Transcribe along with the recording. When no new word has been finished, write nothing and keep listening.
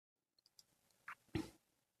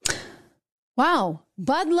Wow.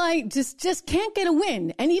 Bud Light just can't get a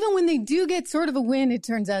win. And even when they do get sort of a win, it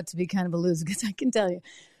turns out to be kind of a lose, because I can tell you,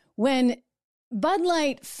 when Bud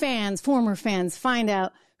Light fans, former fans, find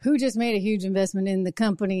out who just made a huge investment in the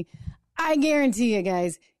company, I guarantee you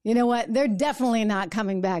guys, you know what? They're definitely not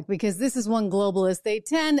coming back, because this is one globalist they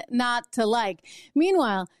tend not to like.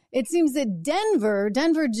 Meanwhile, it seems that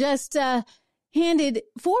Denver just handed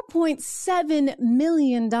 $4.7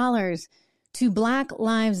 million to Black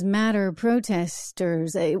Lives Matter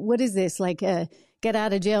protesters. What is this, like a get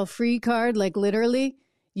out of jail free card? Like literally,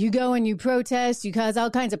 you go and you protest, you cause all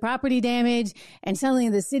kinds of property damage, and suddenly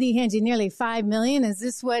the city hands you nearly $5 million. Is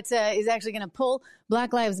this what is actually going to pull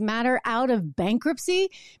Black Lives Matter out of bankruptcy?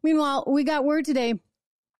 Meanwhile, we got word today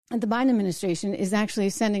that the Biden administration is actually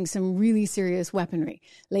sending some really serious weaponry,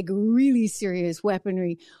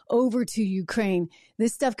 over to Ukraine.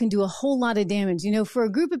 This stuff can do a whole lot of damage. You know, for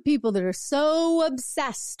a group of people that are so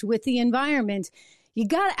obsessed with the environment, you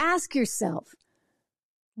got to ask yourself,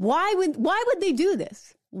 why would they do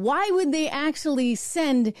this? Why would they actually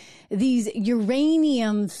send these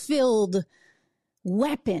uranium-filled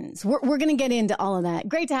weapons? We're going to get into all of that.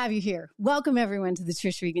 Great to have you here. Welcome, everyone, to the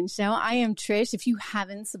Trish Regan Show. I am Trish. If you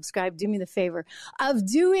haven't subscribed, do me the favor of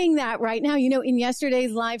doing that right now. You know, in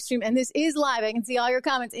yesterday's live stream, and this is live, I can see all your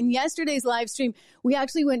comments. In yesterday's live stream, we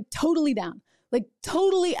actually went totally down, like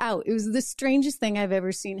totally out. It was the strangest thing I've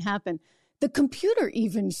ever seen happen. The computer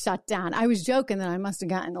even shut down. I was joking that I must have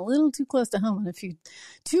gotten a little too close to home on a few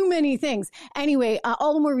too many things. Anyway,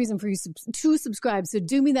 all the more reason for you to subscribe. So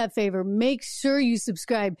do me that favor. Make sure you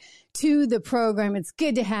subscribe to the program. It's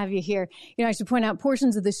good to have you here. You know, I should point out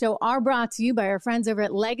portions of the show are brought to you by our friends over at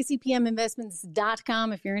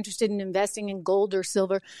LegacyPMInvestments.com. If you're interested in investing in gold or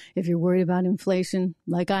silver, if you're worried about inflation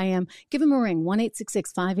like I am, give them a ring.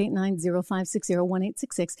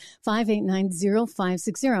 1-866-589-0560,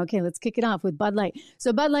 1-866-589-0560. Okay, let's kick it off with Bud Light.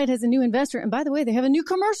 So Bud Light has a new investor. And by the way, they have a new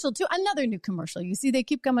commercial too, another new commercial. You see, they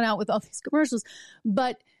keep coming out with all these commercials,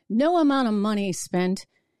 but no amount of money spent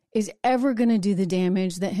is ever going to do the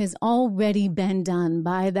damage that has already been done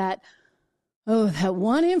by that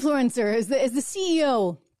one influencer. As the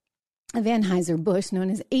CEO of Anheuser-Busch, known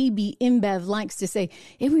as AB InBev, likes to say,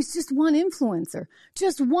 it was just one influencer,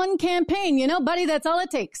 just one campaign. You know, buddy, that's all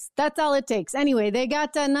it takes. That's all it takes. Anyway, they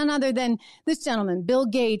got none other than this gentleman, Bill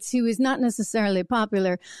Gates, who is not necessarily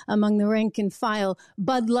popular among the rank and file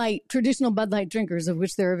Bud Light, traditional Bud Light drinkers, of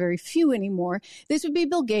which there are very few anymore. This would be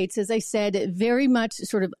Bill Gates, as I said, very much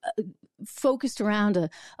sort of focused around a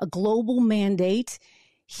global mandate.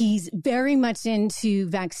 He's very much into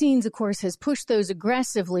vaccines, of course, has pushed those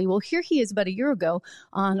aggressively. Well, here he is about a year ago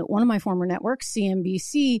on one of my former networks,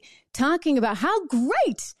 CNBC, talking about how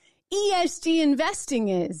great ESG investing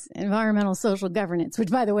is, environmental social governance, which,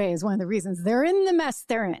 by the way, is one of the reasons they're in the mess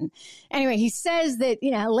they're in. Anyway, he says that,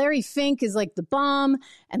 you know, Larry Fink is like the bomb,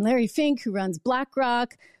 and Larry Fink, who runs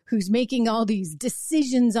BlackRock, who's making all these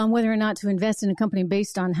decisions on whether or not to invest in a company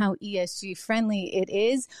based on how ESG friendly it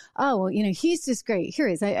is. Oh, well, you know, he's just great. Here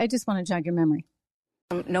he is. I just want to jog your memory.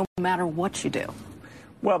 No matter what you do.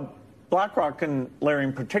 Well, BlackRock and Larry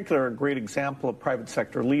in particular are a great example of private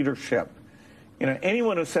sector leadership. You know,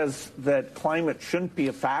 anyone who says that climate shouldn't be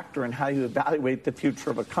a factor in how you evaluate the future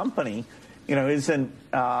of a company, you know,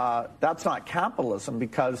 that's not capitalism,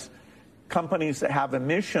 because companies that have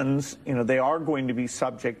emissions, you know, they are going to be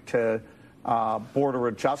subject to border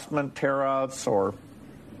adjustment tariffs or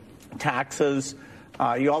taxes.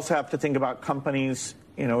 You also have to think about companies,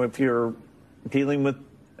 you know, if you're dealing with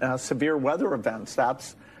severe weather events,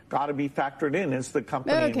 that's got to be factored in. Is the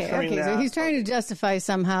company ensuring that? So he's trying to justify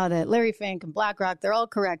somehow that Larry Fink and BlackRock, they're all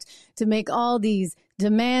correct to make all these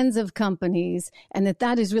demands of companies, and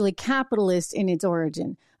that is really capitalist in its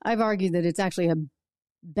origin. I've argued that it's actually a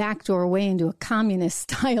backdoor way into a communist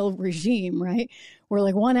style regime, right? Where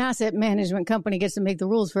like one asset management company gets to make the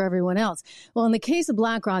rules for everyone else. Well, in the case of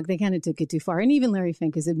BlackRock, they kind of took it too far. And even Larry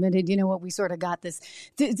Fink has admitted, you know what, we sort of got this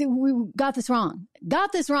wrong.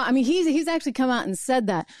 I mean, he's actually come out and said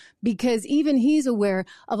that, because even he's aware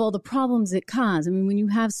of all the problems it caused. I mean, when you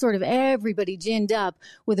have sort of everybody ginned up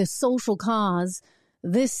with a social cause,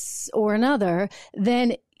 this or another,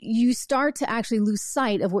 then you start to actually lose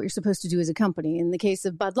sight of what you're supposed to do as a company. In the case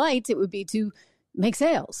of Bud Light, it would be to make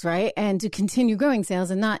sales, right? And to continue growing sales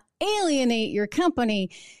and not alienate your company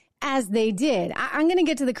as they did. I'm going to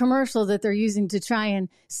get to the commercial that they're using to try and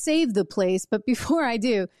save the place. But before I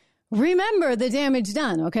do, remember the damage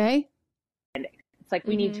done, okay? And it's like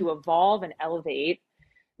we need to evolve and elevate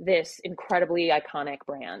this incredibly iconic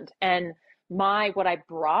brand. And what I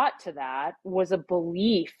brought to that was a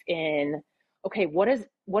belief in okay, what does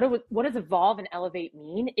evolve and elevate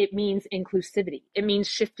mean? It means inclusivity. It means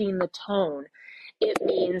shifting the tone. It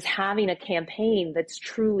means having a campaign that's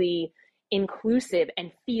truly inclusive and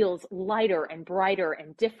feels lighter and brighter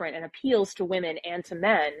and different and appeals to women and to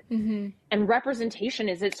men. Mm-hmm. And representation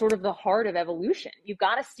is at sort of the heart of evolution. You've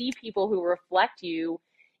got to see people who reflect you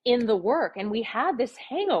in the work. And we had this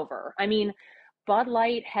hangover. I mean, Bud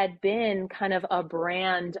Light had been kind of a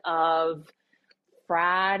brand of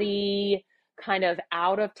fratty, kind of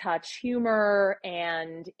out of touch humor.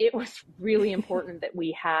 And it was really important that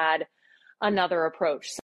we had another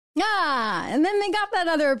approach. And then they got that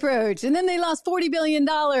other approach, and then they lost $40 billion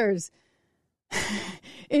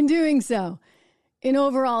in doing so in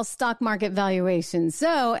overall stock market valuation.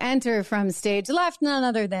 So enter from stage left none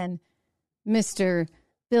other than Mr.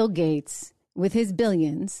 Bill Gates with his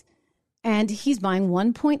billions, and he's buying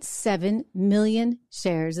 1.7 million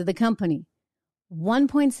shares of the company.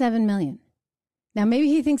 1.7 million. Now, maybe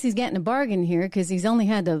he thinks he's getting a bargain here because he's only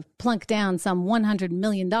had to plunk down some $100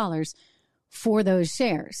 million for those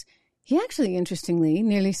shares. He actually, interestingly,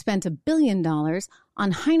 nearly spent $1 billion on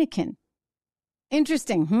Heineken.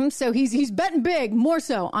 Interesting. So he's betting big, more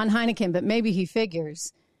so on Heineken, but maybe he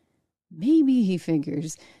figures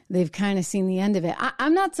they've kind of seen the end of it.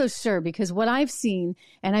 I'm not so sure, because what I've seen,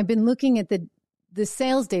 and I've been looking at the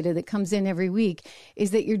sales data that comes in every week,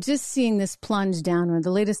 is that you're just seeing this plunge downward.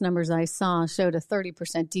 The latest numbers I saw showed a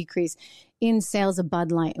 30% decrease in sales of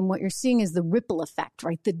Bud Light. And what you're seeing is the ripple effect,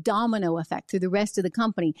 right? The domino effect through the rest of the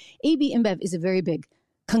company. AB InBev is a very big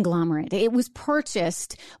conglomerate. It was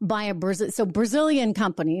purchased by a Brazilian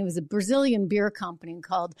company. It was a Brazilian beer company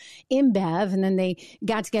called InBev. And then they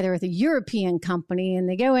got together with a European company, and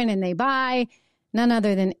they go in and they buy none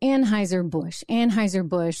other than Anheuser-Busch.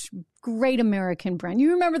 Anheuser-Busch, great American brand.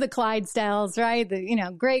 You remember the Clydesdales, right?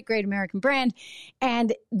 The, great American brand.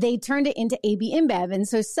 And they turned it into AB InBev. And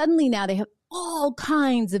so suddenly now they have all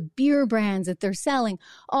kinds of beer brands that they're selling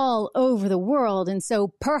all over the world. And so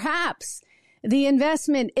perhaps the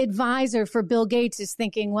investment advisor for Bill Gates is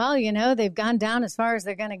thinking, well, they've gone down as far as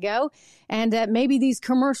they're going to go. And maybe these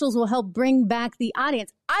commercials will help bring back the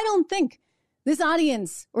audience. I don't think this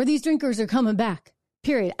audience or these drinkers are coming back,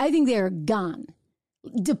 period. I think they are gone,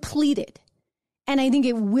 depleted. And I think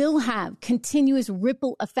it will have continuous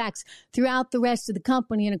ripple effects throughout the rest of the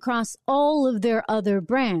company and across all of their other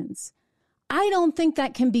brands. I don't think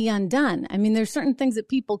that can be undone. I mean, there's certain things that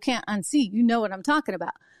people can't unsee. You know what I'm talking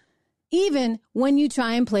about. Even when you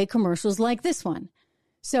try and play commercials like this one.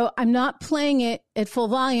 So I'm not playing it at full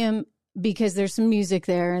volume because there's some music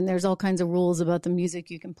there and there's all kinds of rules about the music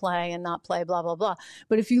you can play and not play, blah, blah, blah.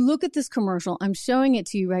 But if you look at this commercial, I'm showing it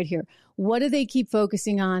to you right here. What do they keep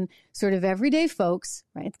focusing on? Sort of everyday folks,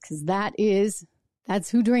 right? Because that's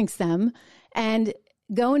who drinks them. And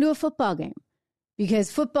go into a football game,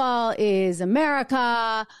 because football is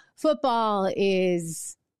America. Football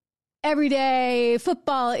is everyday.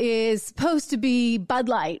 Football is supposed to be Bud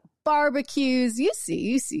Light, barbecues. You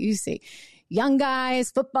see. Young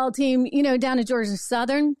guys, football team, down at Georgia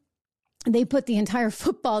Southern, they put the entire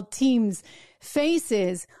football team's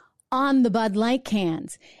faces on the Bud Light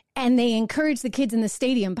cans. And they encourage the kids in the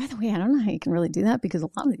stadium. By the way, I don't know how you can really do that because a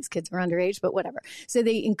lot of these kids are underage, but whatever. So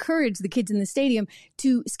they encourage the kids in the stadium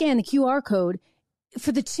to scan the QR code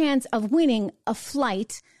for the chance of winning a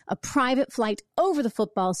private flight over the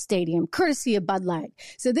football stadium, courtesy of Bud Light.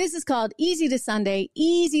 So this is called Easy to Sunday,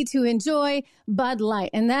 easy to enjoy Bud Light.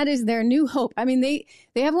 And that is their new hope. I mean, they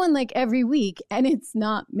have one like every week, and it's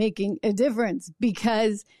not making a difference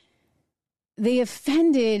because they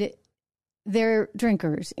offended their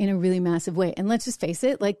drinkers in a really massive way. And let's just face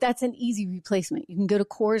it, like that's an easy replacement. You can go to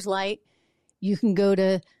Coors Light. You can go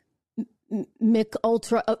to Mick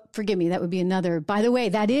Ultra, forgive me, that would be another. By the way,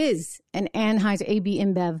 that is an Anheuser AB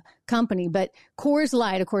InBev company, but Coors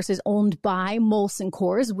Light, of course, is owned by Molson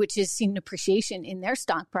Coors, which has seen appreciation in their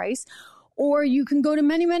stock price. Or you can go to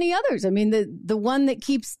many, many others. I mean, the one that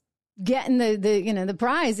keeps getting the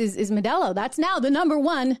prize is Modelo. That's now the number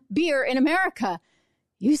one beer in America.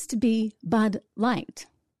 Used to be Bud Light.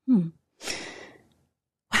 Wow.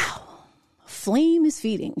 Flame is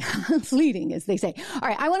fleeting, as they say. All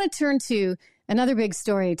right, I want to turn to another big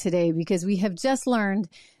story today because we have just learned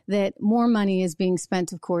that more money is being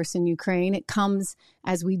spent, of course, in Ukraine. It comes,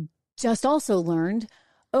 as we just also learned,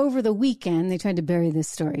 over the weekend. They tried to bury this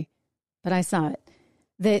story, but I saw it,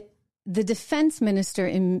 that the defense minister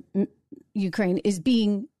in Ukraine is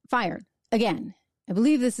being fired again. I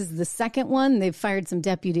believe this is the second one. They've fired some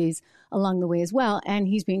deputies along the way as well, and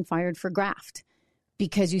he's being fired for graft.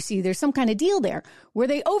 Because you see, there's some kind of deal there where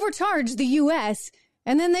they overcharge the U.S.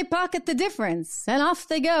 And then they pocket the difference and off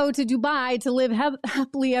they go to Dubai to live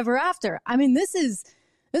happily ever after. I mean, this is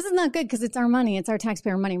not good because it's our money. It's our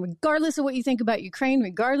taxpayer money, regardless of what you think about Ukraine,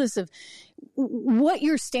 regardless of what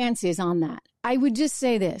your stance is on that. I would just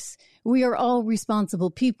say this. We are all responsible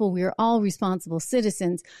people. We are all responsible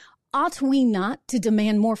citizens. Ought we not to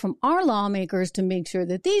demand more from our lawmakers to make sure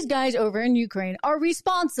that these guys over in Ukraine are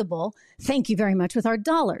responsible? Thank you very much with our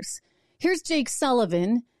dollars. Here's Jake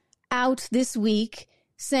Sullivan out this week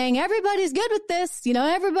saying everybody's good with this. You know,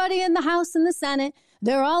 everybody in the House and the Senate,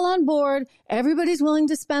 they're all on board. Everybody's willing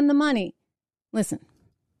to spend the money. Listen.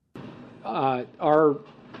 Our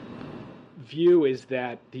view is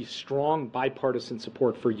that the strong bipartisan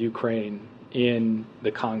support for Ukraine in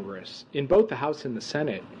the Congress, in both the House and the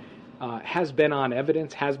Senate, has been on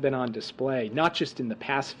evidence, has been on display, not just in the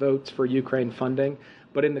past votes for Ukraine funding,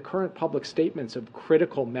 but in the current public statements of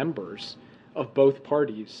critical members of both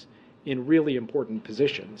parties in really important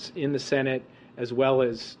positions in the Senate, as well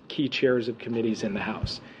as key chairs of committees in the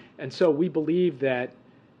House. And so we believe that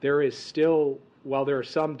there is still, while there are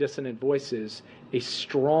some dissonant voices, a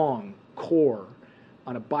strong core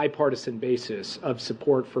on a bipartisan basis of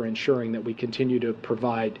support for ensuring that we continue to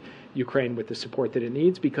provide Ukraine with the support that it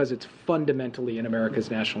needs, because it's fundamentally in America's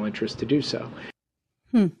national interest to do so.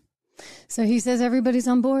 So he says everybody's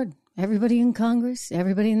on board. Everybody in Congress,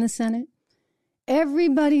 everybody in the Senate,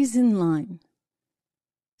 everybody's in line.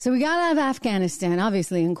 So we got out of Afghanistan,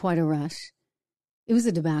 obviously, in quite a rush. It was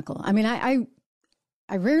a debacle. I mean, I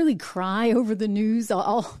rarely cry over the news.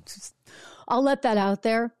 I'll let that out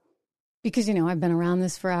there because, you know, I've been around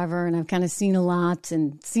this forever and I've kind of seen a lot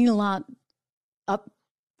up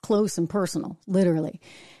close and personal, literally.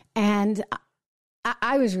 And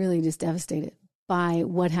I was really just devastated by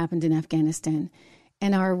what happened in Afghanistan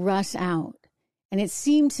and our rush out. And it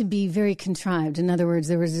seemed to be very contrived. In other words,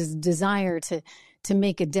 there was this desire to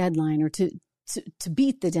make a deadline or to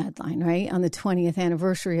beat the deadline, right, on the 20th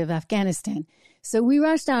anniversary of Afghanistan. So we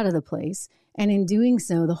rushed out of the place. And in doing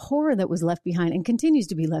so, the horror that was left behind and continues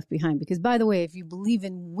to be left behind, because, by the way, if you believe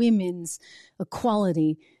in women's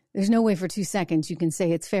equality, there's no way for 2 seconds you can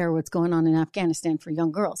say it's fair what's going on in Afghanistan for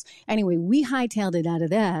young girls. Anyway, we hightailed it out of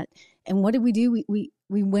that. And what did we do? We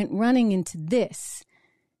went running into this.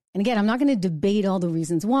 And again, I'm not going to debate all the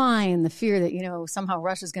reasons why and the fear that, you know, somehow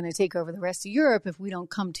Russia's going to take over the rest of Europe if we don't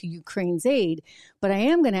come to Ukraine's aid. But I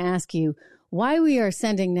am going to ask you why we are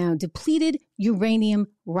sending now depleted uranium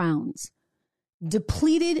rounds.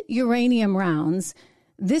 Depleted uranium rounds.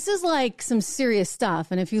 This is like some serious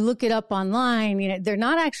stuff. And if you look it up online, you know, they're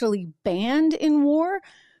not actually banned in war,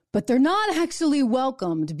 but they're not actually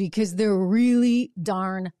welcomed because they're really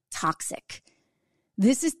darn toxic.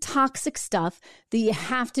 This is toxic stuff that you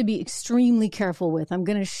have to be extremely careful with. I'm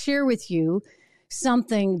going to share with you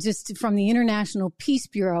something just from the International Peace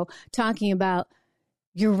Bureau talking about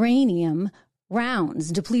uranium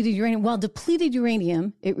rounds, depleted uranium. While depleted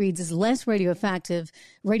uranium, it reads, is less radioactive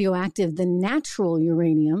than natural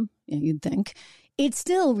uranium, you'd think, it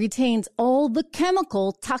still retains all the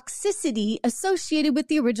chemical toxicity associated with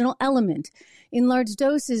the original element. In large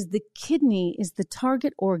doses, the kidney is the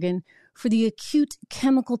target organ for the acute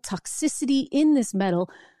chemical toxicity in this metal,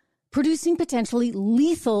 producing potentially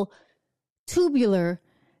lethal tubular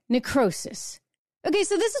necrosis. Okay,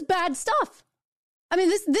 so this is bad stuff. I mean,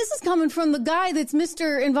 this is coming from the guy that's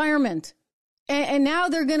Mr. Environment. And now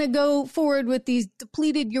they're going to go forward with these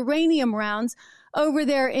depleted uranium rounds over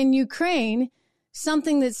there in Ukraine,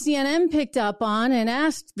 something that CNN picked up on and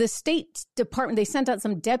asked the State Department. They sent out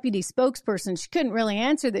some deputy spokesperson. She couldn't really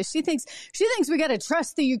answer this. She thinks we got to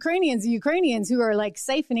trust the Ukrainians who are like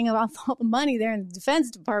siphoning off all the money there in the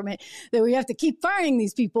Defense Department, that we have to keep firing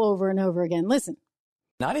these people over and over again. Listen.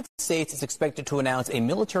 The United States is expected to announce a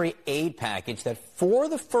military aid package that for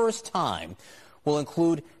the first time will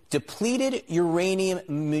include depleted uranium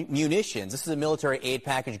munitions. This is a military aid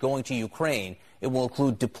package going to Ukraine. It will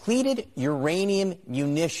include depleted uranium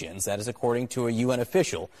munitions. That is according to a UN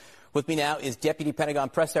official. With me now is Deputy Pentagon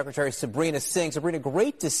Press Secretary Sabrina Singh. Sabrina,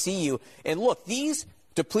 great to see you. And look, these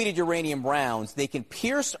depleted uranium rounds, they can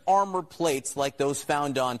pierce armor plates like those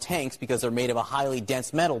found on tanks because they're made of a highly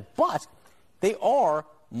dense metal, but they are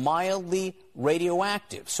mildly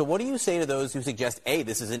radioactive. So what do you say to those who suggest, A,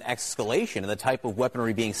 this is an escalation in the type of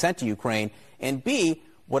weaponry being sent to Ukraine, and B,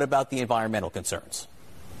 what about the environmental concerns?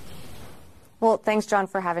 Well, thanks, John,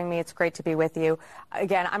 for having me. It's great to be with you.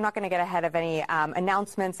 Again, I'm not going to get ahead of any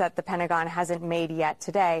announcements that the Pentagon hasn't made yet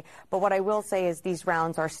today. But what I will say is these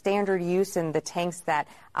rounds are standard use in the tanks that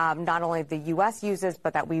not only the U.S. uses,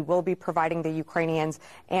 but that we will be providing the Ukrainians.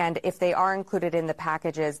 And if they are included in the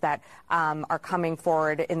packages that are coming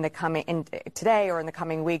forward in today or in the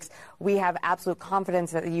coming weeks, we have absolute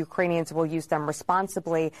confidence that the Ukrainians will use them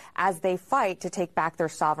responsibly as they fight to take back their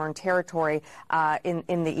sovereign territory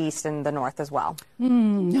in the east and the north as well.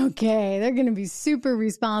 Okay, they're going to be super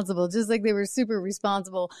responsible, just like they were super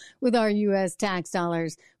responsible with our U.S. tax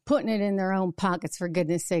dollars, putting it in their own pockets, for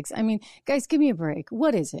goodness sakes. I mean, guys, give me a break.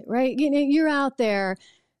 What is it, right? You know, you're out there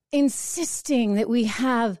insisting that we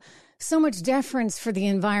have so much deference for the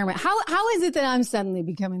environment. How is it that I'm suddenly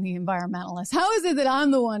becoming the environmentalist? How is it that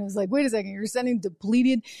I'm the one who's like, wait a second, you're sending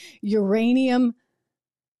depleted uranium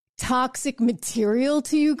toxic material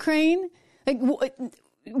to Ukraine? Like,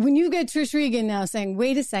 when you get Trish Regan now saying,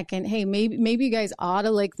 wait a second, hey, maybe you guys ought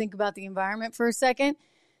to think about the environment for a second.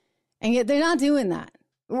 And yet they're not doing that.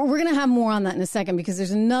 We're going to have more on that in a second because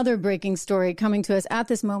there's another breaking story coming to us at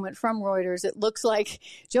this moment from Reuters. It looks like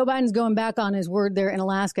Joe Biden's going back on his word there in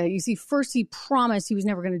Alaska. You see, first he promised he was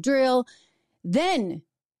never going to drill. Then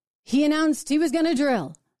he announced he was going to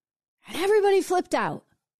drill. And everybody flipped out.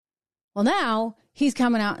 Well, now he's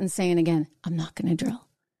coming out and saying again, I'm not going to drill.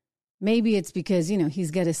 Maybe it's because, he's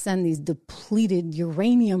got to send these depleted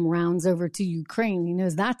uranium rounds over to Ukraine. He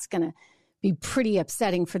knows that's going to be pretty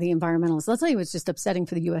upsetting for the environmentalists. I'll tell you what's just upsetting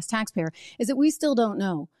for the U.S. taxpayer is that we still don't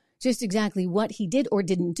know just exactly what he did or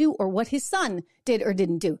didn't do or what his son did or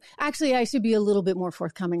didn't do. Actually, I should be a little bit more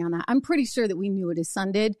forthcoming on that. I'm pretty sure that we knew what his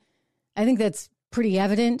son did. I think that's pretty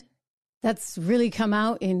evident. That's really come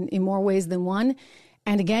out in more ways than one.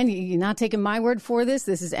 And again, you're not taking my word for this.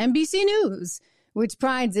 This is NBC News, which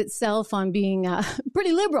prides itself on being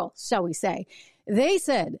pretty liberal, shall we say. They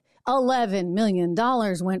said $11 million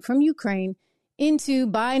went from Ukraine into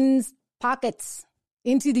Biden's pockets,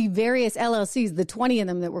 into the various LLCs, the 20 of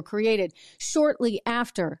them that were created shortly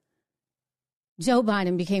after Joe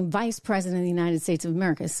Biden became vice president of the United States of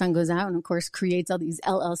America. His son goes out and, of course, creates all these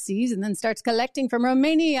LLCs and then starts collecting from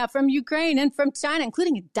Romania, from Ukraine, and from China,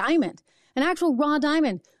 including a diamond, an actual raw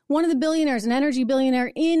diamond. One of the billionaires, an energy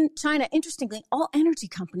billionaire in China. Interestingly, all energy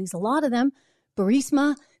companies, a lot of them,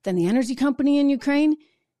 Burisma, then the energy company in Ukraine,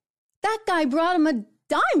 that guy brought him a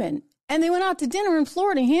diamond and they went out to dinner in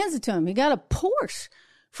Florida. He hands it to him. He got a Porsche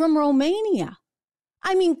from Romania.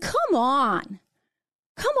 I mean, come on.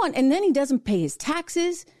 Come on. And then he doesn't pay his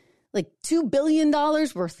taxes, like $2 billion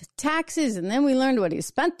worth of taxes. And then we learned what he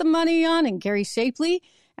spent the money on. And Gary Shapley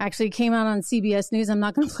actually came out on CBS News. I'm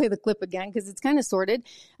not going to play the clip again because it's kind of sordid.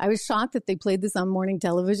 I was shocked that they played this on morning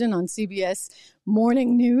television on CBS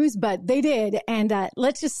Morning News, but they did. And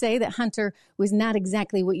let's just say that Hunter was not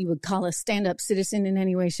exactly what you would call a stand-up citizen in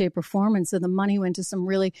any way, shape, or form. And so the money went to some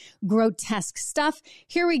really grotesque stuff.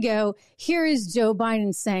 Here we go. Here is Joe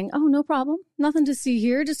Biden saying, oh, no problem. Nothing to see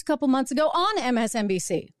here. Just a couple months ago on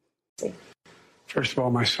MSNBC. First of all,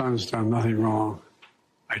 my son's done nothing wrong.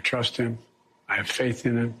 I trust him. I have faith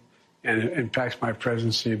in him, and it impacts my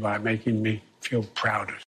presidency by making me feel proud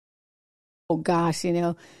of him. Oh, gosh,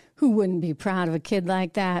 who wouldn't be proud of a kid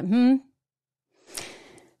like that?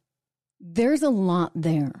 There's a lot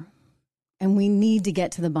there, and we need to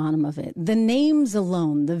get to the bottom of it. The names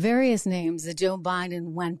alone, the various names that Joe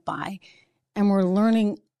Biden went by, and we're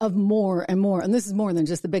learning of more and more. And this is more than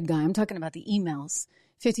just the big guy. I'm talking about the emails,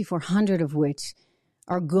 5,400 of which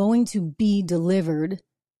are going to be delivered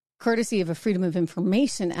courtesy of a Freedom of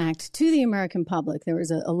Information Act to the American public. There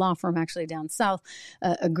was a law firm actually down south,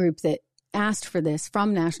 a group that asked for this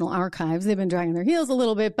from National Archives. They've been dragging their heels a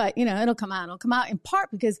little bit, but, it'll come out. It'll come out in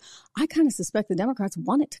part because I kind of suspect the Democrats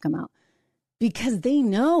want it to come out because they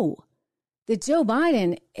know that Joe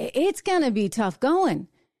Biden, it's going to be tough going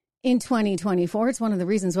in 2024. It's one of the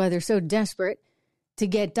reasons why they're so desperate to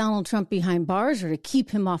get Donald Trump behind bars or to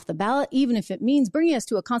keep him off the ballot, even if it means bringing us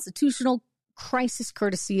to a constitutional crisis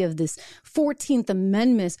courtesy of this 14th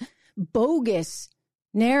Amendment bogus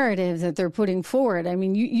narrative that they're putting forward. I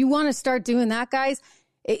mean, you want to start doing that, guys?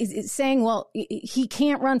 It's saying, well, he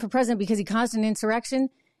can't run for president because he caused an insurrection,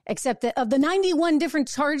 except that of the 91 different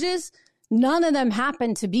charges, none of them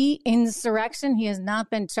happen to be insurrection. He has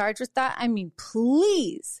not been charged with that. I mean,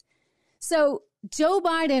 please. So Joe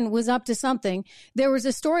Biden was up to something. There was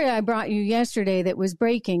a story I brought you yesterday that was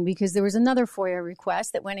breaking because there was another FOIA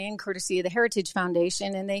request that went in courtesy of the Heritage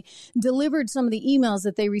Foundation, and they delivered some of the emails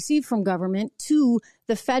that they received from government to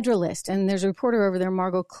The Federalist. And there's a reporter over there,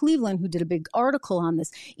 Margot Cleveland, who did a big article on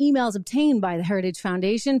this. Emails obtained by the Heritage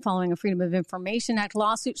Foundation following a Freedom of Information Act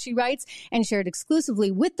lawsuit, she writes, and shared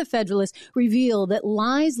exclusively with The Federalist, reveal that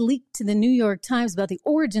lies leaked to the New York Times about the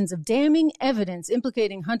origins of damning evidence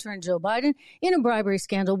implicating Hunter and Joe Biden in a bribery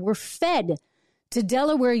scandal were fed to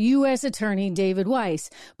Delaware U.S. Attorney David Weiss.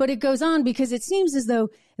 But it goes on because it seems as though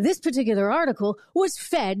this particular article was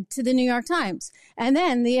fed to the New York Times. And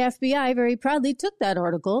then the FBI very proudly took that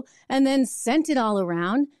article and then sent it all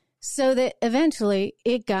around so that eventually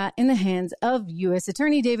it got in the hands of U.S.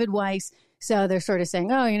 Attorney David Weiss. So they're sort of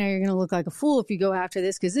saying, oh, you're going to look like a fool if you go after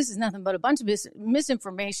this because this is nothing but a bunch of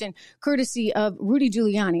misinformation courtesy of Rudy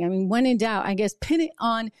Giuliani. I mean, when in doubt, I guess pin it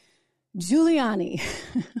on Giuliani.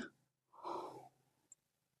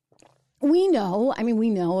 We know,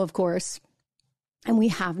 of course, and we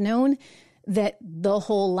have known that the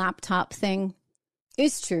whole laptop thing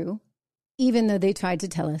is true, even though they tried to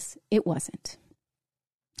tell us it wasn't.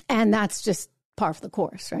 And that's just par for the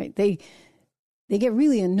course, right? They get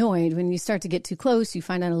really annoyed when you start to get too close, you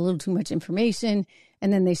find out a little too much information,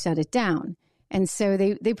 and then they shut it down. And so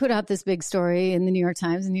they put out this big story in the New York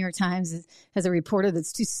Times. The New York Times has a reporter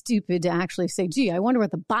that's too stupid to actually say, gee, I wonder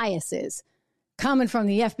what the bias is coming from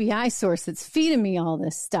the FBI source that's feeding me all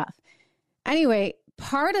this stuff. Anyway,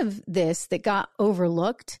 part of this that got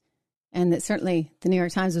overlooked and that certainly the New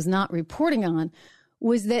York Times was not reporting on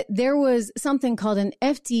was that there was something called an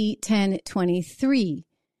FD 1023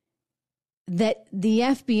 that the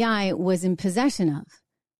FBI was in possession of,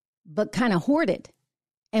 but kind of hoarded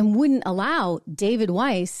and wouldn't allow David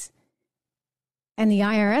Weiss and the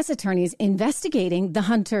IRS attorneys investigating the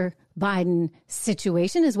Hunter Biden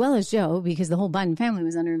situation, as well as Joe, because the whole Biden family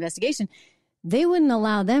was under investigation. They wouldn't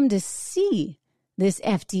allow them to see this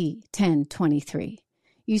FD 1023.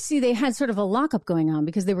 You see, they had sort of a lockup going on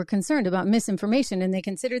because they were concerned about misinformation, and they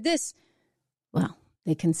considered this, well,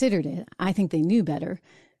 they considered it. I think they knew better.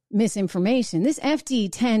 Misinformation. This FD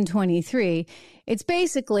 1023, it's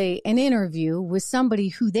basically an interview with somebody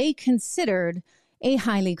who they considered a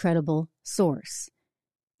highly credible source,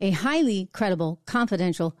 a highly credible,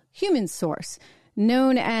 confidential human source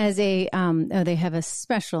known as they have an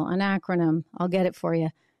acronym. I'll get it for you.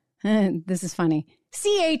 This is funny.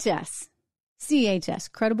 CHS,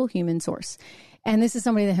 credible human source. And this is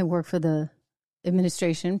somebody that had worked for the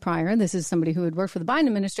administration prior. This is somebody who had worked for the Biden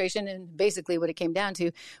administration. And basically what it came down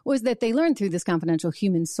to was that they learned through this confidential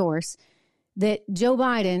human source that Joe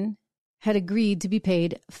Biden had agreed to be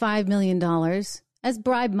paid $5 million as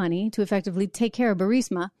bribe money to effectively take care of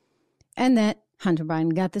Burisma, and that Hunter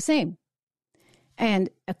Biden got the same.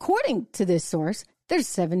 And according to this source, there's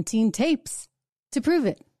 17 tapes to prove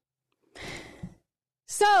it.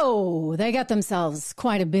 So they got themselves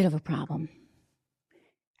quite a bit of a problem.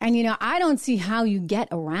 And, I don't see how you get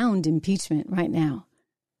around impeachment right now,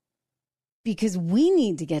 because we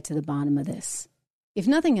need to get to the bottom of this. If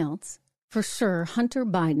nothing else, for sure, Hunter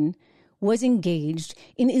Biden was engaged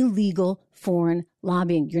in illegal foreign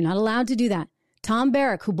lobbying. You're not allowed to do that. Tom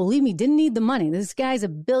Barrack, who, believe me, didn't need the money. This guy's a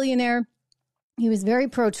billionaire. He was very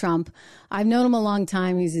pro-Trump. I've known him a long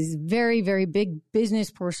time. He's this very, very big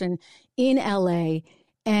business person in L.A.,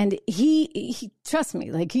 and he trust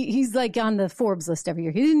me, he's like on the Forbes list every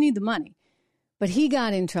year. He didn't need the money, but he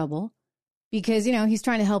got in trouble because, he's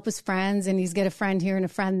trying to help his friends, and he's got a friend here and a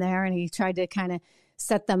friend there, and he tried to kind of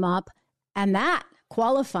set them up. And that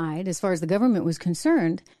qualified, as far as the government was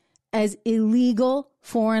concerned, as illegal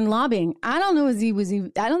foreign lobbying. I don't think he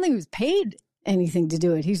was paid anything to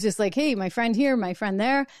do it. He's just like, hey, my friend here, my friend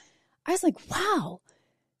there. I was like, wow.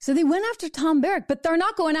 So they went after Tom Barrack, but they're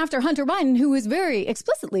not going after Hunter Biden, who is very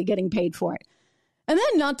explicitly getting paid for it. And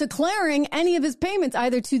then not declaring any of his payments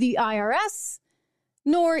either to the IRS,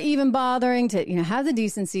 nor even bothering to, have the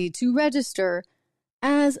decency to register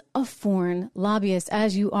as a foreign lobbyist,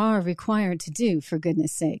 as you are required to do, for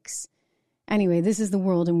goodness sakes. Anyway, this is the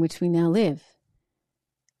world in which we now live.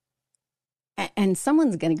 And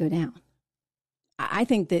someone's going to go down. I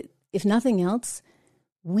think that, if nothing else,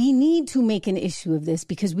 we need to make an issue of this,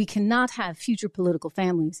 because we cannot have future political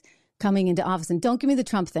families coming into office. And don't give me the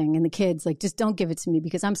Trump thing and the kids. Just don't give it to me,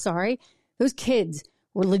 because I'm sorry. Those kids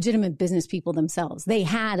were legitimate business people themselves. They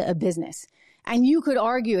had a business. And you could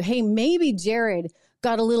argue, hey, maybe Jared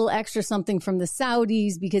got a little extra something from the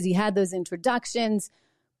Saudis because he had those introductions.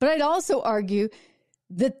 But I'd also argue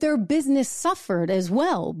that their business suffered as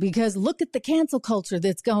well, because look at the cancel culture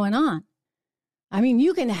that's going on. I mean,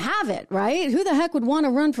 you can have it, right? Who the heck would want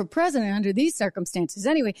to run for president under these circumstances?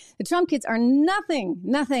 Anyway, the Trump kids are nothing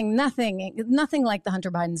like the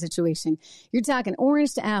Hunter Biden situation. You're talking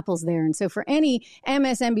orange to apples there. And so for any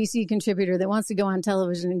MSNBC contributor that wants to go on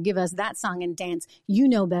television and give us that song and dance, you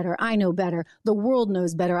know better. I know better. The world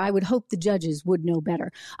knows better. I would hope the judges would know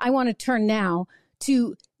better. I want to turn now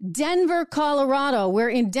to Denver, Colorado, where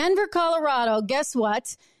in Denver, Colorado, guess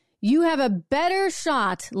what? You have a better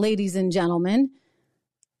shot, ladies and gentlemen,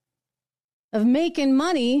 of making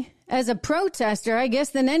money as a protester, I guess,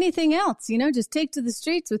 than anything else. You know, just take to the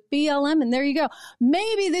streets with BLM and there you go.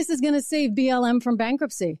 Maybe this is going to save BLM from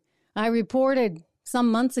bankruptcy. I reported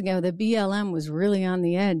some months ago that BLM was really on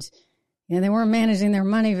the edge. They weren't managing their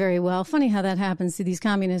money very well. Funny how that happens to these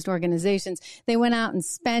communist organizations. They went out and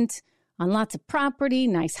spent on lots of property,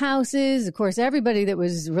 nice houses. Of course, everybody that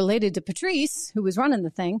was related to Patrice, who was running the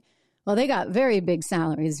thing, well, they got very big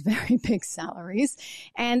salaries.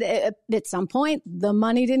 And at some point, the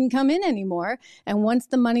money didn't come in anymore. And once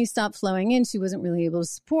the money stopped flowing in, she wasn't really able to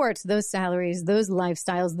support those salaries, those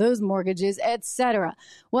lifestyles, those mortgages, etc.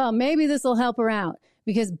 Well, maybe this will help her out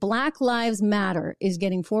because Black Lives Matter is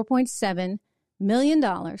getting $4.7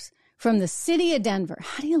 million from the city of Denver.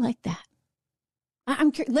 How do you like that?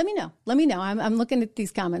 I'm curious. Let me know. I'm looking at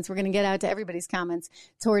these comments. We're going to get out to everybody's comments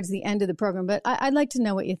towards the end of the program. But I'd like to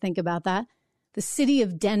know what you think about that. The city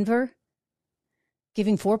of Denver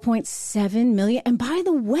giving $4.7 million. And by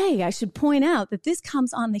the way, I should point out that this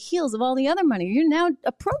comes on the heels of all the other money. You're now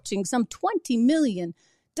approaching some $20 million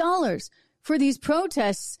for these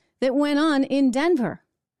protests that went on in Denver.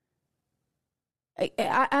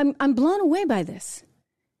 I'm blown away by this.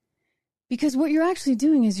 Because what you're actually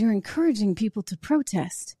doing is you're encouraging people to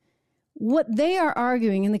protest. What they are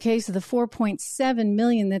arguing in the case of the $4.7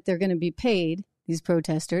 million that they're going to be paid, these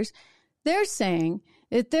protesters, they're saying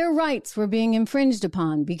that their rights were being infringed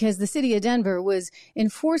upon because the city of Denver was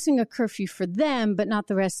enforcing a curfew for them, but not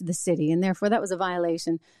the rest of the city. And therefore, that was a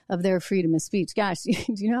violation of their freedom of speech. Gosh, do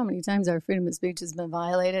you know how many times our freedom of speech has been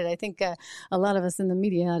violated? I think a lot of us in the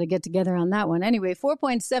media ought to get together on that one. Anyway,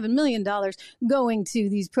 $4.7 million going to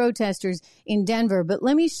these protesters in Denver. But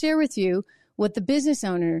let me share with you what the business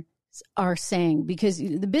owners are saying, because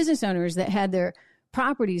the business owners that had their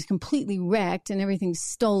properties completely wrecked and everything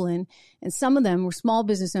stolen, and some of them were small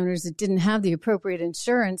business owners that didn't have the appropriate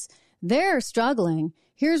insurance, they're struggling.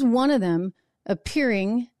 Here's one of them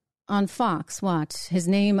appearing on Fox. Watch. His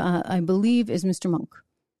name, I believe, is Mr. Monk.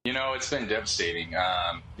 You know, it's been devastating.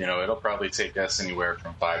 It'll probably take us anywhere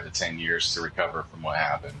from 5 to 10 years to recover from what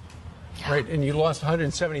happened. Right, and you lost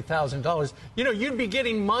 $170,000. You know, you'd be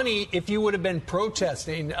getting money if you would have been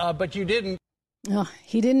protesting, but you didn't. Oh,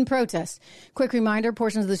 he didn't protest. Quick reminder,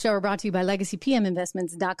 portions of the show are brought to you by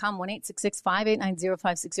LegacyPMInvestments.com,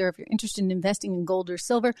 1-866-589-0560. If you're interested in investing in gold or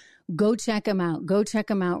silver, go check them out. Go check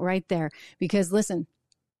them out right there. Because, listen,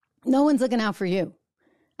 no one's looking out for you.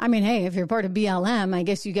 I mean, hey, if you're part of BLM, I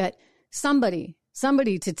guess you got somebody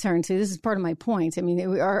to turn to. This is part of my point. I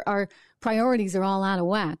mean, our priorities are all out of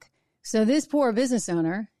whack. So this poor business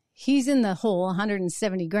owner, he's in the hole,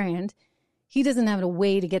 $170,000. He doesn't have a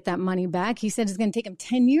way to get that money back. He said it's going to take him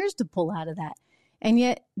 10 years to pull out of that. And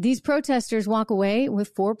yet these protesters walk away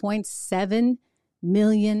with $4.7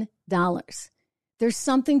 million. There's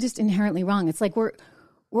something just inherently wrong. It's like we're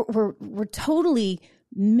totally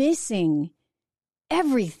missing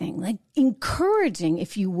everything, like encouraging,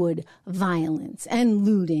 if you would, violence and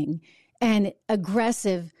looting and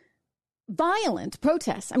aggressive violent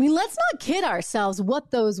protests. I mean, let's not kid ourselves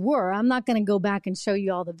what those were. I'm not going to go back and show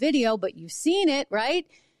you all the video, but you've seen it, right?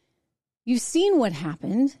 You've seen what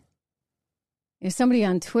happened. If somebody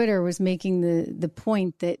on Twitter was making the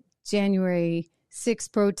point that January 6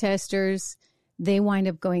 protesters, they wind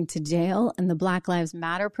up going to jail, and the Black Lives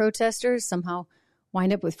Matter protesters somehow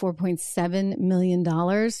wind up with $4.7 million.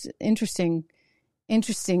 Interesting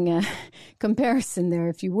comparison there,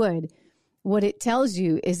 if you would. What it tells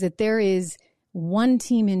you is that there is one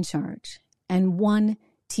team in charge and one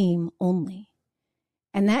team only.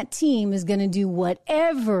 And that team is going to do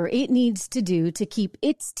whatever it needs to do to keep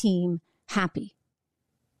its team happy.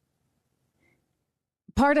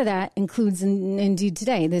 Part of that includes, indeed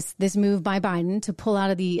today, this move by Biden to pull out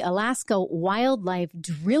of the Alaska wildlife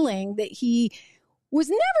drilling that he was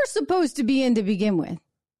never supposed to be in to begin with.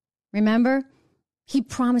 Remember? He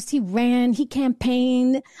promised, he ran, he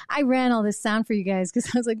campaigned. I ran all this sound for you guys because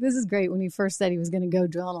I was like, this is great. When he first said he was going to go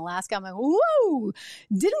drill in Alaska, I'm like, whoa,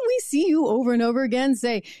 didn't we see you over and over again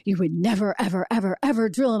say you would never, ever, ever, ever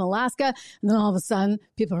drill in Alaska? And then all of a sudden,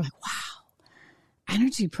 people are like, wow,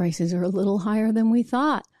 energy prices are a little higher than we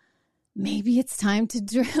thought. Maybe it's time to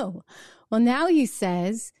drill. Well, now he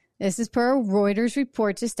says, this is per a Reuters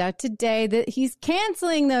report just out today, that he's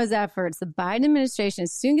canceling those efforts. The Biden administration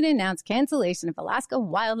is soon going to announce cancellation of Alaska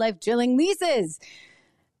wildlife drilling leases.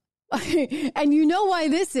 And you know why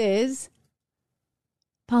this is?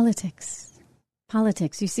 Politics.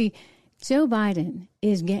 Politics. You see, Joe Biden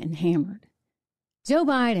is getting hammered. Joe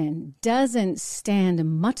Biden doesn't stand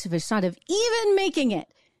much of a shot of even making it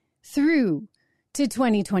through to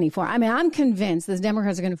 2024. I mean, I'm convinced the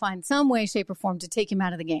Democrats are going to find some way, shape, or form to take him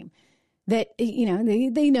out of the game. That, you know,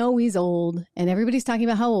 they know he's old, and everybody's talking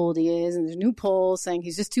about how old he is, and there's new polls saying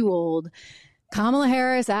he's just too old. Kamala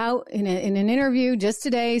Harris out in an interview just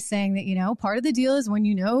today saying that, you know, part of the deal is when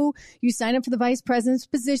you know you sign up for the vice president's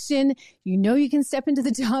position, you know you can step into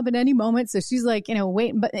the job at any moment. So she's like, you know,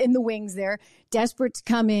 waiting in the wings there, desperate to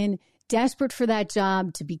come in, desperate for that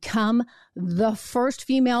job to become the first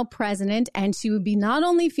female president. And she would be not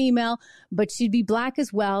only female, but she'd be black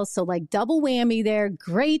as well. So like double whammy there.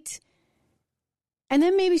 Great. And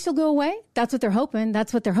then maybe she'll go away. That's what they're hoping.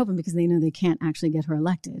 That's what they're hoping because they know they can't actually get her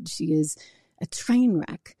elected. She is a train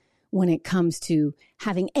wreck when it comes to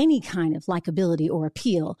having any kind of likability or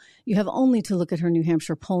appeal. You have only to look at her New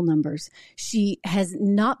Hampshire poll numbers. She has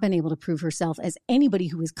not been able to prove herself as anybody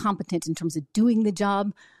who is competent in terms of doing the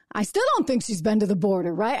job. I still don't think she's been to the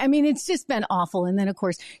border, right? I mean, it's just been awful. And then, of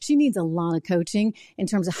course, she needs a lot of coaching in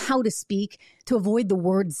terms of how to speak, to avoid the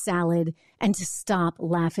word salad, and to stop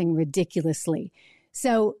laughing ridiculously.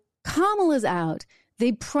 So Kamala's out.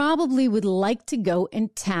 They probably would like to go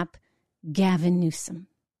and tap Gavin Newsom.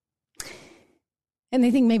 And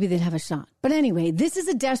they think maybe they'd have a shot. But anyway, this is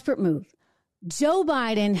a desperate move. Joe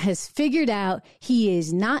Biden has figured out he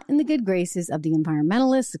is not in the good graces of the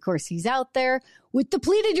environmentalists. Of course, he's out there with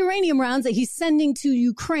depleted uranium rounds that he's sending to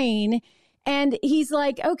Ukraine. And he's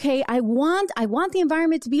like, okay, I want the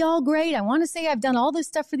environment to be all great. I want to say I've done all this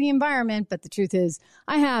stuff for the environment. But the truth is,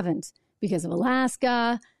 I haven't because of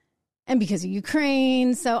Alaska and because of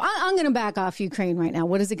Ukraine. So I'm going to back off Ukraine right now.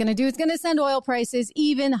 What is it going to do? It's going to send oil prices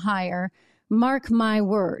even higher. Mark my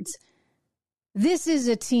words. This is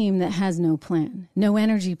a team that has no plan, no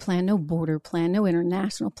energy plan, no border plan, no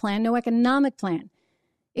international plan, no economic plan.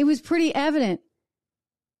 It was pretty evident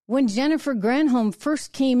when Jennifer Granholm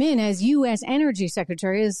first came in as U.S. Energy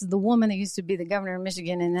Secretary. This is the woman that used to be the governor of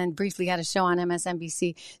Michigan and then briefly had a show on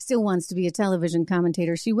MSNBC, still wants to be a television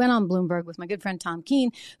commentator. She went on Bloomberg with my good friend Tom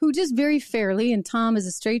Keene, who just very fairly, and Tom is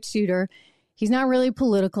a straight shooter. He's not really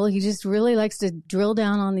political. He just really likes to drill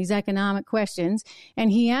down on these economic questions.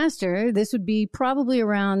 And he asked her, this would be probably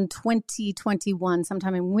around 2021,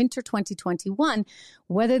 sometime in winter 2021,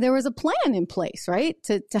 whether there was a plan in place, right,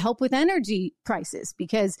 to help with energy prices.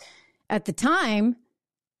 Because at the time,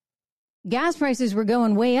 gas prices were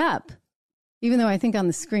going way up, even though I think on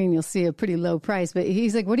the screen you'll see a pretty low price. But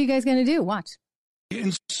he's like, what are you guys going to do? Watch.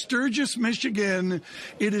 In Sturgis, Michigan,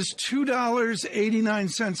 it is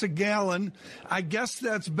 $2.89 a gallon. I guess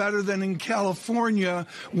that's better than in California.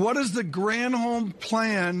 What is the Granholm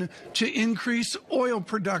plan to increase oil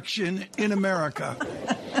production in America?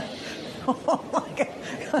 Oh, my God.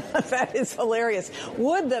 That is hilarious.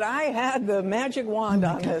 Would that I had the magic wand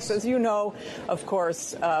on this. As you know, of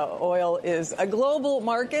course, oil is a global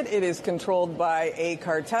market. It is controlled by a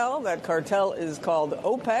cartel. That cartel is called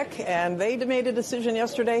OPEC, and they made a decision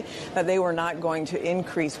yesterday that they were not going to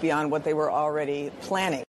increase beyond what they were already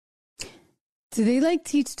planning. Do they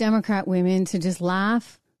teach Democrat women to just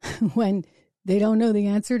laugh when they don't know the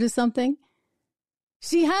answer to something?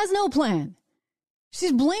 She has no plan.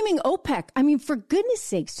 She's blaming OPEC. I mean, for goodness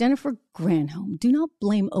sakes, Jennifer Granholm, do not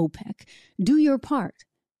blame OPEC. Do your part.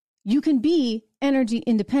 You can be energy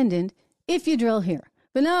independent if you drill here.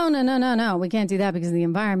 But no. We can't do that because of the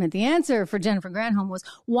environment. The answer for Jennifer Granholm was,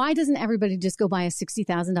 why doesn't everybody just go buy a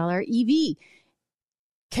 $60,000 EV?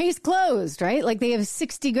 Case closed, right? Like they have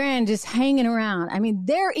 60 grand just hanging around. I mean,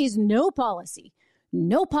 there is no policy,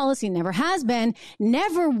 never has been,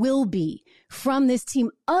 never will be from this team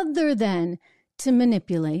other than to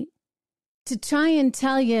manipulate, to try and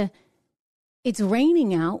tell you it's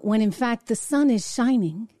raining out when in fact the sun is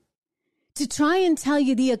shining, to try and tell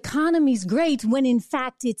you the economy's great when in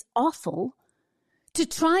fact it's awful, to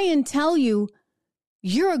try and tell you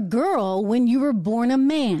you're a girl when you were born a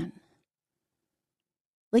man.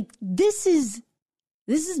 Like this is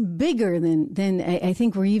bigger than I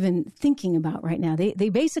think we're even thinking about right now. They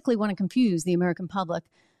basically want to confuse the American public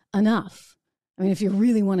enough. I mean, if you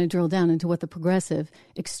really want to drill down into what the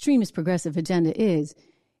extremist progressive agenda is,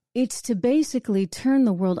 it's to basically turn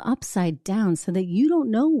the world upside down so that you don't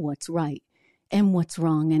know what's right and what's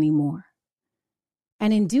wrong anymore.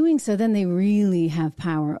 And in doing so, then they really have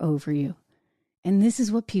power over you. And this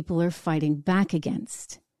is what people are fighting back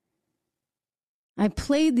against. I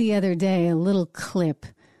played the other day a little clip.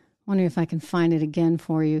 Wondering if I can find it again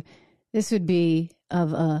for you. This would be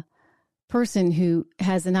of a person who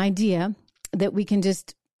has an idea that we can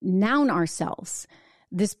just noun ourselves.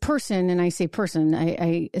 This person, and I say person,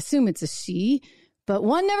 I assume it's a she, but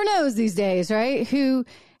one never knows these days, right? Who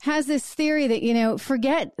has this theory that,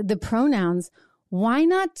 forget the pronouns. Why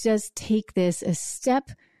not just take this a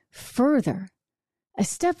step further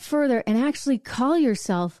and actually call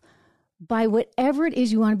yourself by whatever it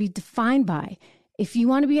is you want to be defined by. If you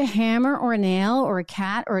want to be a hammer or a nail or a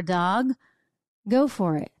cat or a dog, go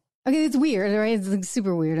for it. Okay, it's weird, right? It's like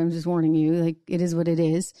super weird. I'm just warning you. Like, it is what it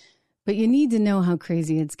is. But you need to know how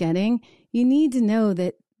crazy it's getting. You need to know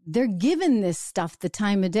that they're giving this stuff the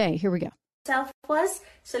time of day. Here we go. Self was,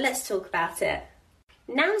 so let's talk about it.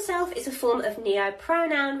 Noun self is a form of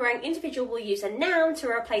neo-pronoun where an individual will use a noun to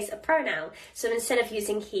replace a pronoun. So instead of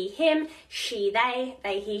using he, him, she,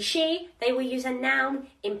 they, he, she, they will use a noun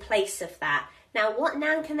in place of that. Now, what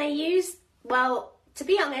noun can they use? Well, to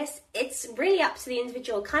be honest, it's really up to the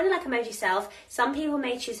individual, kind of like emoji self. Some people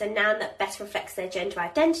may choose a noun that better reflects their gender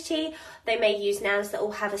identity. They may use nouns that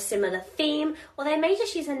all have a similar theme, or they may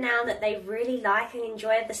just use a noun that they really like and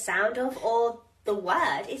enjoy the sound of, or the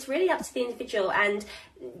word. It's really up to the individual, and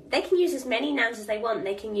they can use as many nouns as they want.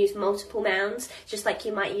 They can use multiple nouns, just like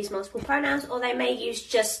you might use multiple pronouns, or they may use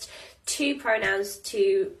just two pronouns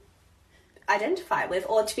to identify with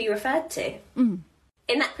or to be referred to.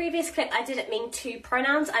 In that previous clip, I didn't mean two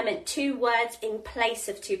pronouns. I meant two words in place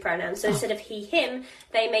of two pronouns. So instead of he, him,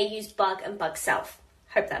 they may use bug and bug self.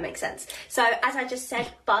 Hope that makes sense. So as I just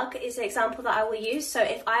said, bug is an example that I will use. So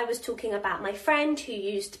if I was talking about my friend who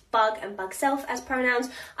used bug and bug self as pronouns,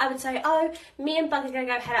 I would say, oh, me and Bug are going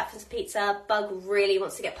to go head out for some pizza. Bug really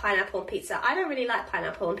wants to get pineapple on pizza. I don't really like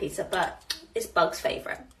pineapple on pizza, but it's Bug's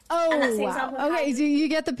favourite. Oh, and that's the wow. example Okay, do you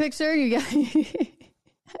get the picture? You get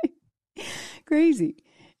crazy.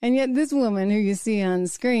 And yet this woman who you see on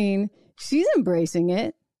screen, she's embracing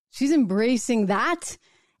it. She's embracing that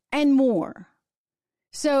and more.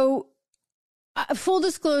 So full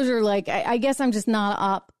disclosure, like, I guess I'm just not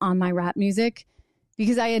up on my rap music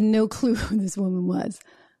because I had no clue who this woman was.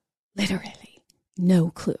 Literally no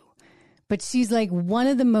clue. But she's like one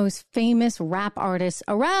of the most famous rap artists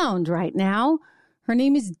around right now. Her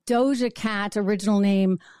name is Doja Cat, original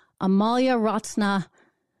name Amalia Ratna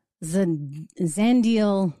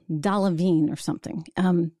Zandil Dalavine or something.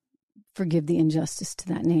 Forgive the injustice to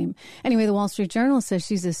that name. Anyway, the Wall Street Journal says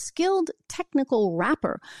she's a skilled technical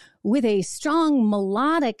rapper with a strong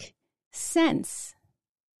melodic sense.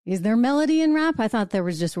 Is there melody in rap? I thought there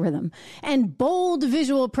was just rhythm. And bold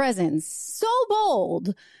visual presence. So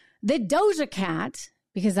bold that Doja Cat,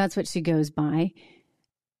 because that's what she goes by,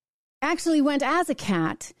 actually went as a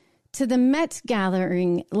cat to the Met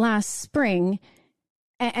gathering last spring.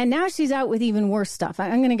 And now she's out with even worse stuff.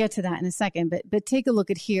 I'm going to get to that in a second, but take a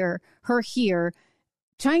look at her here,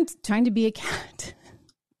 trying to be a cat.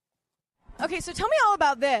 Okay, so tell me all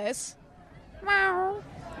about this. Meow.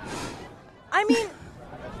 I mean,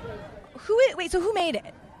 who made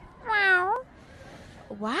it? Meow.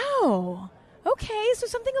 Wow. Okay, so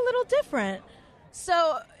something a little different.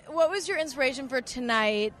 So, what was your inspiration for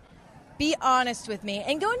tonight? Be honest with me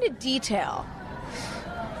and go into detail.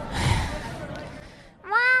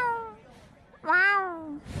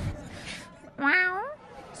 Wow. Wow.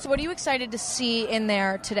 So what are you excited to see in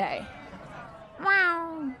there today?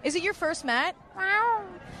 Wow. Is it your first Met? Wow.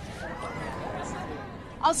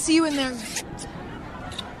 I'll see you in there.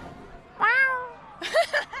 Wow.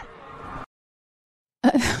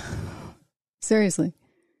 Seriously.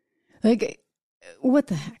 Like, what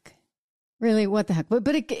the heck? Really, what the heck?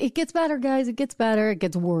 But it gets better, guys. It gets better. It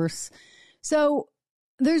gets worse. So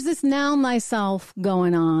there's this now myself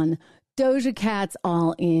going on. Doja Cat's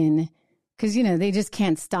all in because, they just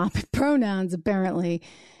can't stop at pronouns, apparently.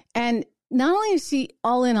 And not only is she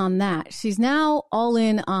all in on that, she's now all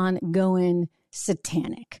in on going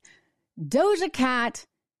satanic. Doja Cat,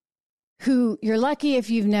 who you're lucky if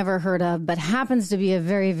you've never heard of, but happens to be a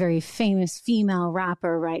very, very famous female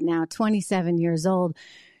rapper right now, 27 years old.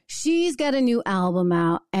 She's got a new album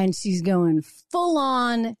out and she's going full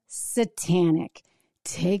on satanic.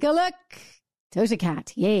 Take a look. Doja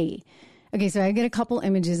Cat, yay. Okay, so I get a couple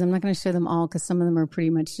images. I'm not going to show them all because some of them are pretty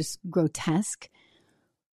much just grotesque.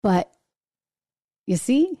 But you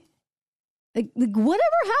see? Like whatever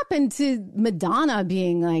happened to Madonna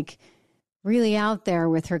being like really out there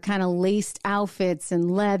with her kind of laced outfits and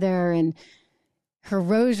leather and her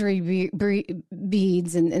rosary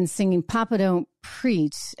beads and singing Papa Don't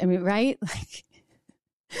Preach. I mean, right? Like,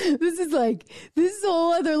 This is a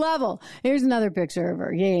whole other level. Here's another picture of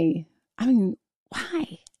her. Yay. I mean,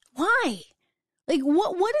 why? Like,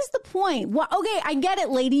 what is the point? Okay, I get it,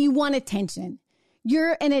 lady. You want attention.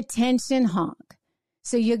 You're an attention hog.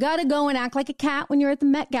 So you got to go and act like a cat when you're at the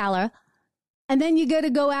Met Gala. And then you got to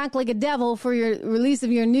go act like a devil for your release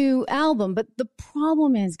of your new album. But the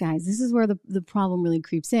problem is, guys, this is where the problem really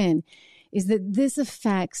creeps in, is that this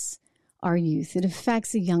affects our youth. It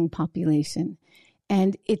affects a young population.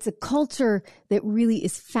 And it's a culture that really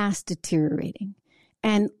is fast deteriorating.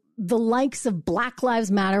 And the likes of Black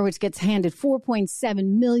Lives Matter, which gets handed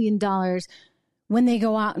 $4.7 million when they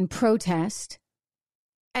go out and protest,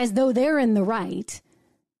 as though they're in the right,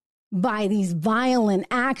 by these violent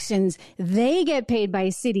actions, they get paid by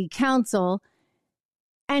city council.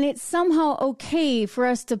 And it's somehow okay for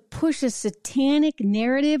us to push a satanic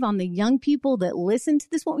narrative on the young people that listen to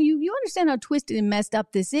this. You understand how twisted and messed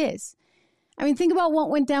up this is. I mean, think about what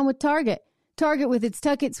went down with Target. Target with its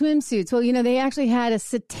Tuck It swimsuits. Well, they actually had a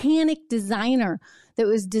satanic designer that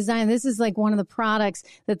was designed. This is like one of the products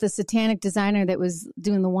that the satanic designer that was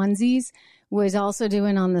doing the onesies was also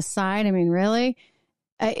doing on the side. I mean, really?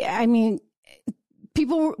 I mean,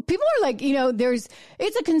 people are like,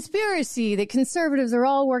 it's a conspiracy that conservatives are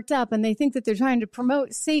all worked up and they think that they're trying to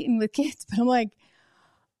promote Satan with kids. But I'm like,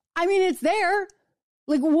 I mean, it's there.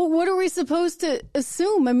 Like, what are we supposed to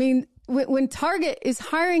assume? I mean, when Target is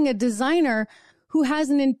hiring a designer who has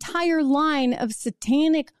an entire line of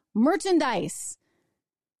satanic merchandise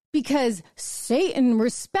because Satan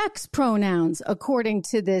respects pronouns, according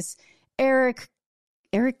to this Eric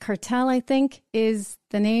Cartel, I think, is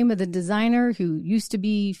the name of the designer who used to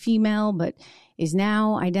be female but is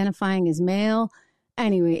now identifying as male.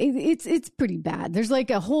 Anyway, it's pretty bad. There's like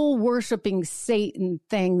a whole worshiping Satan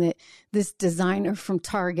thing that this designer from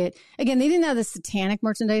Target, again, they didn't have the satanic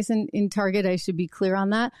merchandise in Target. I should be clear on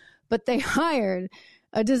that. But they hired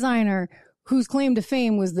a designer whose claim to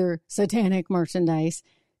fame was their satanic merchandise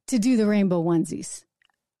to do the rainbow onesies.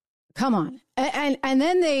 Come on. And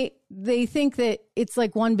then they think that it's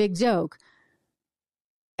like one big joke.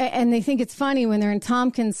 And they think it's funny when they're in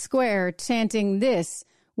Tompkins Square chanting this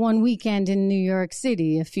one weekend in New York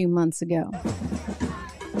City a few months ago.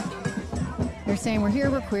 They're saying, we're here,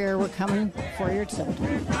 we're queer, we're coming for your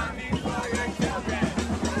children.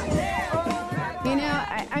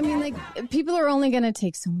 I mean, like, people are only going to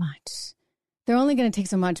take so much. They're only going to take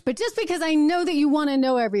so much. But just because I know that you want to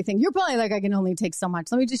know everything, you're probably like, I can only take so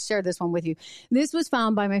much. Let me just share this one with you. This was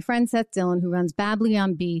found by my friend Seth Dillon, who runs Babbly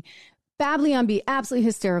on B. Babbly on B, absolutely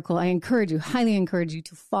hysterical. I highly encourage you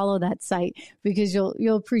to follow that site because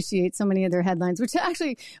you'll appreciate so many of their headlines, which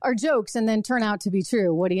actually are jokes and then turn out to be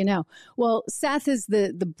true. What do you know? Well, Seth is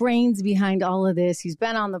the brains behind all of this. He's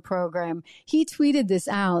been on the program. He tweeted this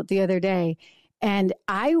out the other day, and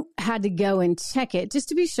I had to go and check it just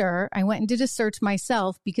to be sure. I went and did a search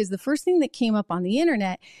myself because the first thing that came up on the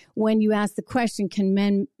internet when you ask the question, can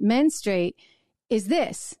men menstruate, is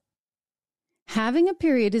this. Having a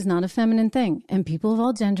period is not a feminine thing, and people of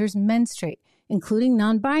all genders menstruate, including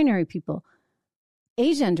non-binary people,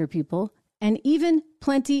 agender people, and even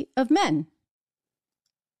plenty of men.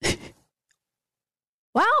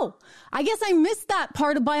 Wow, I guess I missed that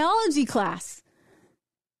part of biology class.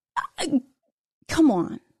 Come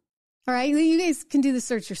on. All right, you guys can do the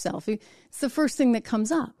search yourself. It's the first thing that comes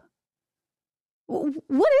up.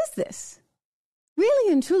 What is this?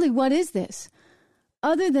 Really and truly, what is this?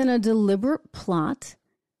 Other than a deliberate plot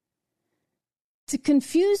to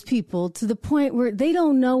confuse people to the point where they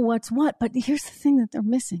don't know what's what. But here's the thing that they're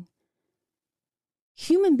missing.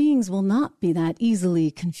 Human beings will not be that easily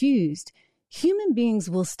confused. Human beings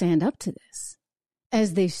will stand up to this,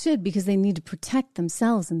 as they should, because they need to protect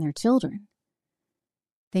themselves and their children.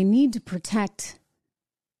 They need to protect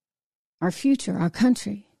our future, our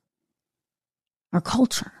country, our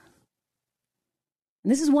culture.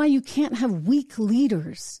 And this is why you can't have weak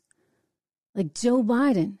leaders like Joe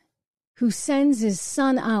Biden, who sends his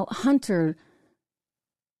son out, Hunter,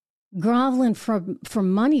 groveling for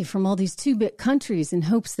money from all these 2-bit countries in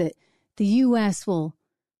hopes that the U.S. will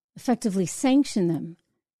effectively sanction them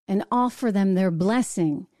and offer them their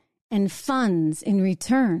blessing and funds in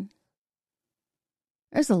return.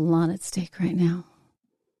 There's a lot at stake right now.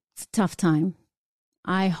 It's a tough time.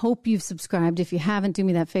 I hope you've subscribed. If you haven't, do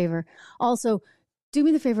me that favor. Also, do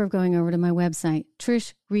me the favor of going over to my website,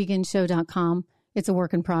 trishreganshow.com. It's a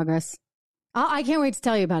work in progress. I can't wait to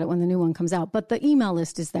tell you about it when the new one comes out, but the email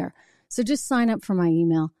list is there. So just sign up for my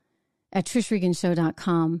email at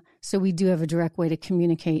trishreganshow.com so we do have a direct way to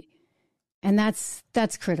communicate. And that's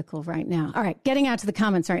critical right now. All right, getting out to the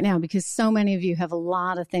comments right now, because so many of you have a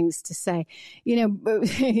lot of things to say.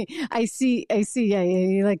 I see. Yeah,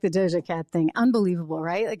 you like the Doja Cat thing. Unbelievable,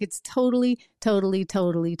 right? Like, it's totally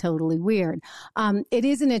weird. It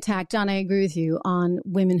is an attack, John, I agree with you, on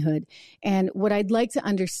womanhood. And what I'd like to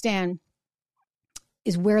understand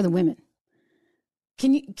is, where are the women?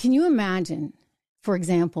 Can you imagine, for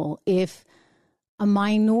example, if a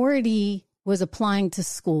minority was applying to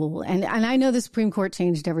school, and I know the Supreme Court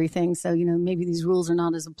changed everything, so maybe these rules are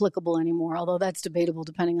not as applicable anymore, although that's debatable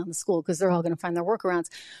depending on the school, because they're all going to find their workarounds.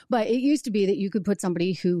 But it used to be that you could put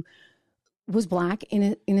somebody who was black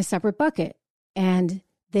in a separate bucket, and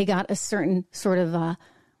they got a certain sort of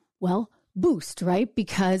boost, right,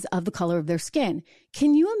 because of the color of their skin.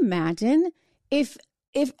 Can you imagine if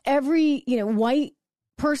every white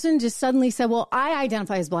person just suddenly said, well, I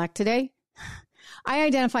identify as black today. I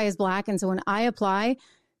identify as black, and so when I apply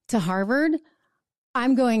to Harvard,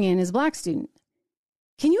 I'm going in as a black student.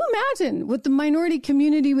 Can you imagine what the minority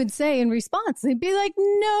community would say in response? They'd be like,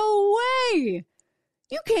 no way.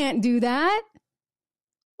 You can't do that.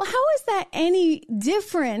 Well, how is that any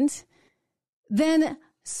different than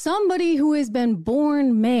somebody who has been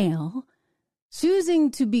born male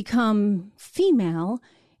choosing to become female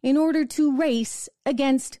in order to race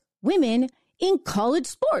against women in college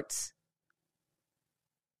sports?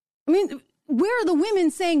 I mean, where are the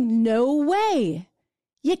women saying, no way,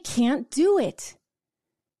 you can't do it?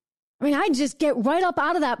 I mean, I'd just get right up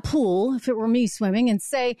out of that pool, if it were me swimming, and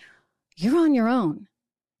say, you're on your own.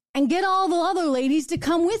 And get all the other ladies to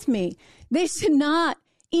come with me. They should not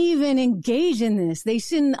even engage in this. They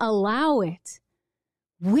shouldn't allow it.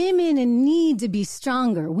 Women need to be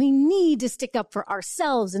stronger. We need to stick up for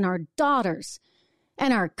ourselves and our daughters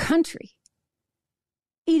and our country.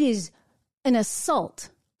 It is an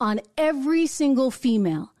assault on every single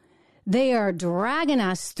female. They are dragging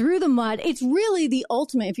us through the mud. It's really the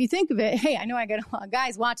ultimate, if you think of it. Hey, I know I got a lot of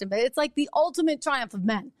guys watching, but it's like the ultimate triumph of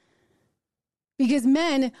men. Because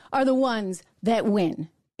men are the ones that win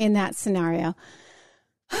in that scenario.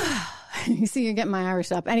 You see, you're getting my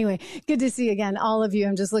Irish up. Anyway, good to see you again, all of you.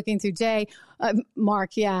 I'm just looking through Jay,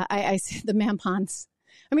 Mark. Yeah, I see the mampons.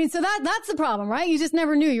 I mean, so that's the problem, right? You just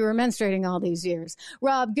never knew you were menstruating all these years.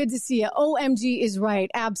 Rob, good to see you. OMG is right.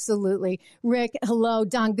 Absolutely. Rick, hello.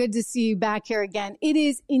 Don, good to see you back here again. It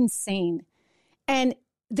is insane. And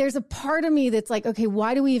there's a part of me that's like, okay,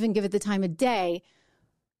 why do we even give it the time of day?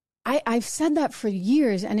 I've said that for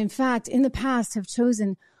years. And in fact, in the past have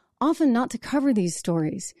chosen often not to cover these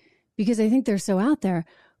stories because I think they're so out there,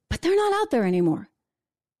 but they're not out there anymore.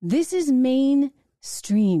 This is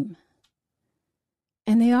mainstream.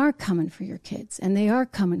 And they are coming for your kids, and they are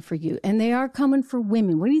coming for you, and they are coming for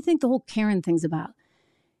women. What do you think the whole Karen thing's about?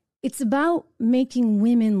 It's about making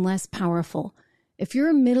women less powerful. If you're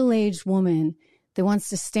a middle-aged woman that wants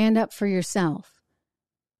to stand up for yourself,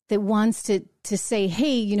 that wants to say,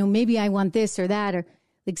 hey, maybe I want this or that, or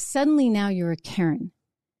like suddenly now you're a Karen.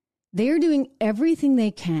 They're doing everything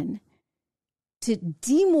they can to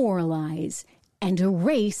demoralize and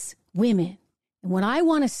erase women. And what I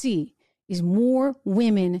want to see is more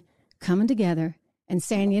women coming together and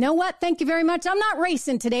saying, you know what? Thank you very much. I'm not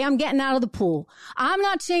racing today. I'm getting out of the pool. I'm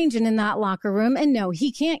not changing in that locker room. And no,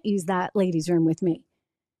 he can't use that ladies' room with me.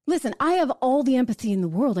 Listen, I have all the empathy in the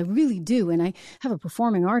world. I really do. And I have a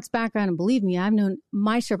performing arts background. And believe me, I've known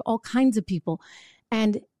my share of all kinds of people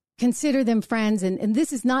and consider them friends. And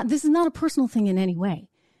this is not a personal thing in any way.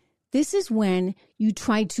 This is when you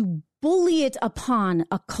try to bully it upon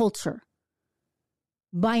a culture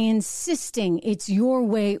by insisting it's your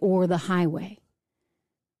way or the highway.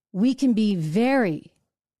 We can be very,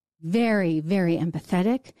 very, very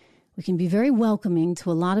empathetic. We can be very welcoming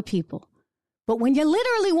to a lot of people. But when you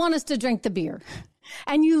literally want us to drink the beer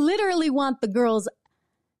and you literally want the girls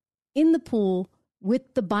in the pool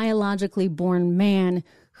with the biologically born man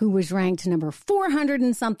who was ranked number 400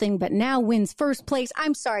 and something, but now wins first place,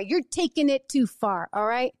 I'm sorry, you're taking it too far, all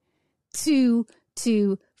right? Too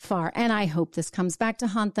far. And I hope this comes back to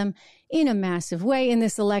haunt them in a massive way in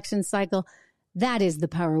this election cycle. That is the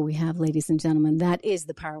power we have, ladies and gentlemen. That is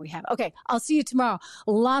the power we have. Okay, I'll see you tomorrow.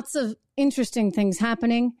 Lots of interesting things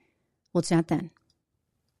happening. We'll chat then.